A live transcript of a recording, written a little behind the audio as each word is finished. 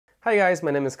Hi guys, my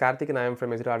name is Karthik and I am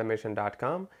from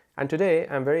executeautomation.com, and today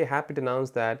I'm very happy to announce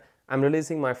that I'm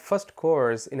releasing my first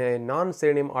course in a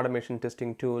non-Selenium automation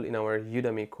testing tool in our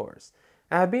Udemy course.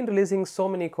 I have been releasing so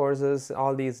many courses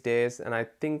all these days, and I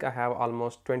think I have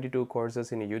almost 22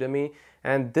 courses in Udemy,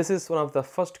 and this is one of the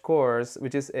first course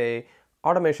which is a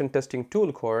automation testing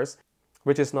tool course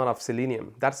which is not of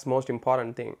Selenium. That's the most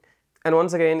important thing. And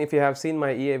once again, if you have seen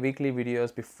my EA weekly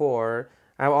videos before,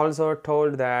 I've also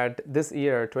told that this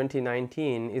year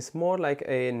 2019 is more like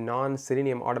a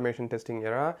non-Selenium automation testing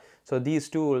era. So these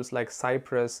tools like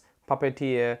Cypress,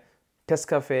 Puppeteer,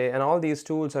 Testcafe, and all these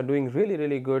tools are doing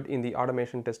really good in the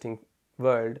automation testing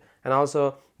world. And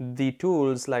also the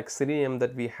tools like Selenium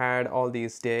that we had all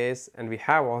these days and we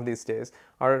have all these days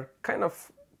are kind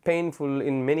of painful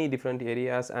in many different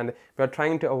areas, and we are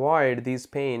trying to avoid these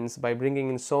pains by bringing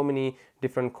in so many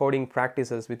different coding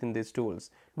practices within these tools.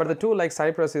 But the tool like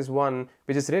Cypress is one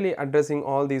which is really addressing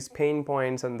all these pain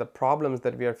points and the problems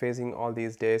that we are facing all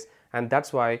these days, and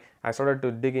that's why I started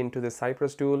to dig into the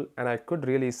Cypress tool, and I could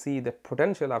really see the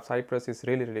potential of Cypress is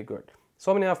really good.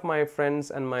 So many of my friends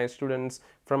and my students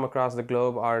from across the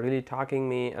globe are really talking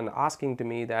me and asking to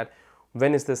me that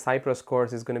when is the Cypress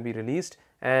course is going to be released,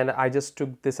 and I just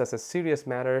took this as a serious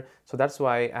matter, so that's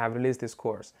why I have released this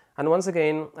course. And once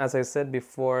again, as I said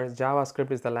before,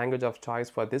 JavaScript is the language of choice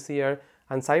for this year,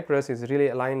 and Cypress is really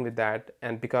aligned with that,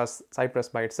 and because Cypress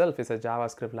by itself is a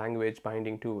JavaScript language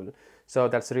binding tool, so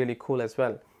that's really cool as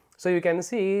well. So you can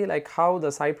see like how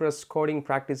the Cypress coding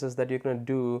practices that you're going to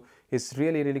do is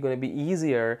really going to be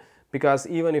easier, because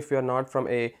even if you're not from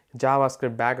a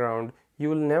JavaScript background, you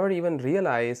will never even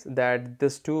realize that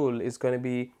this tool is going to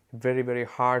be very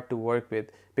hard to work with,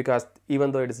 because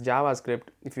even though it is JavaScript,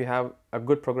 if you have a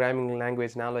good programming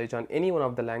language knowledge on any one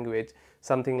of the language,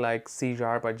 something like C#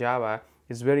 or Java,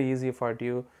 it's very easy for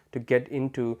you to get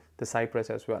into the Cypress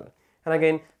as well. And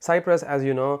again, Cypress, as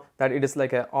you know, that it is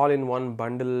like an all-in-one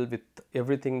bundle with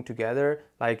everything together.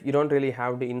 Like you don't really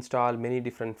have to install many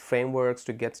different frameworks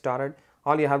to get started.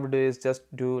 All you have to do is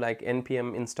just do like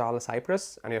npm install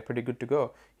Cypress and you're pretty good to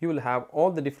go. You will have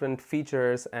all the different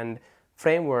features and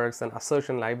frameworks and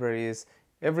assertion libraries,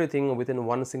 everything within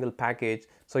one single package,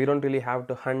 so you don't really have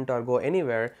to hunt or go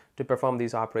anywhere to perform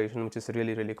these operations, which is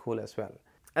really cool as well.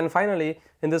 And finally,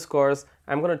 in this course,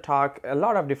 I'm going to talk a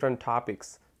lot of different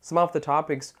topics. Some of the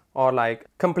topics are like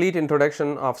complete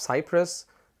introduction of Cypress,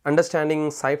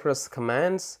 understanding Cypress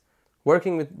commands,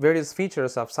 working with various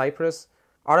features of Cypress,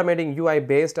 automating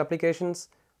UI-based applications,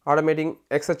 automating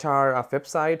XHR of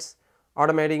websites,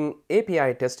 automating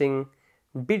API testing,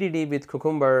 BDD with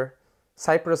Cucumber,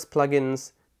 Cypress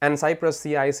plugins, and Cypress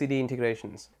CI/CD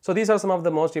integrations. So these are some of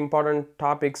the most important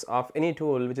topics of any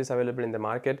tool which is available in the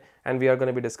market, and we are going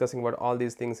to be discussing about all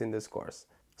these things in this course.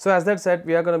 So as that said,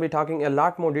 we are going to be talking a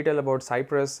lot more detail about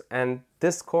Cypress, and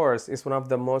this course is one of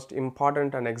the most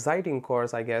important and exciting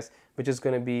course, I guess, which is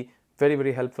going to be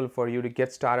very helpful for you to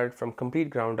get started from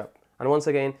complete ground up. And once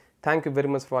again, thank you very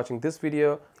much for watching this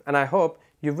video, and I hope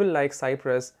you will like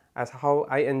Cypress as how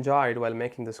I enjoyed while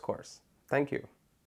making this course. Thank you.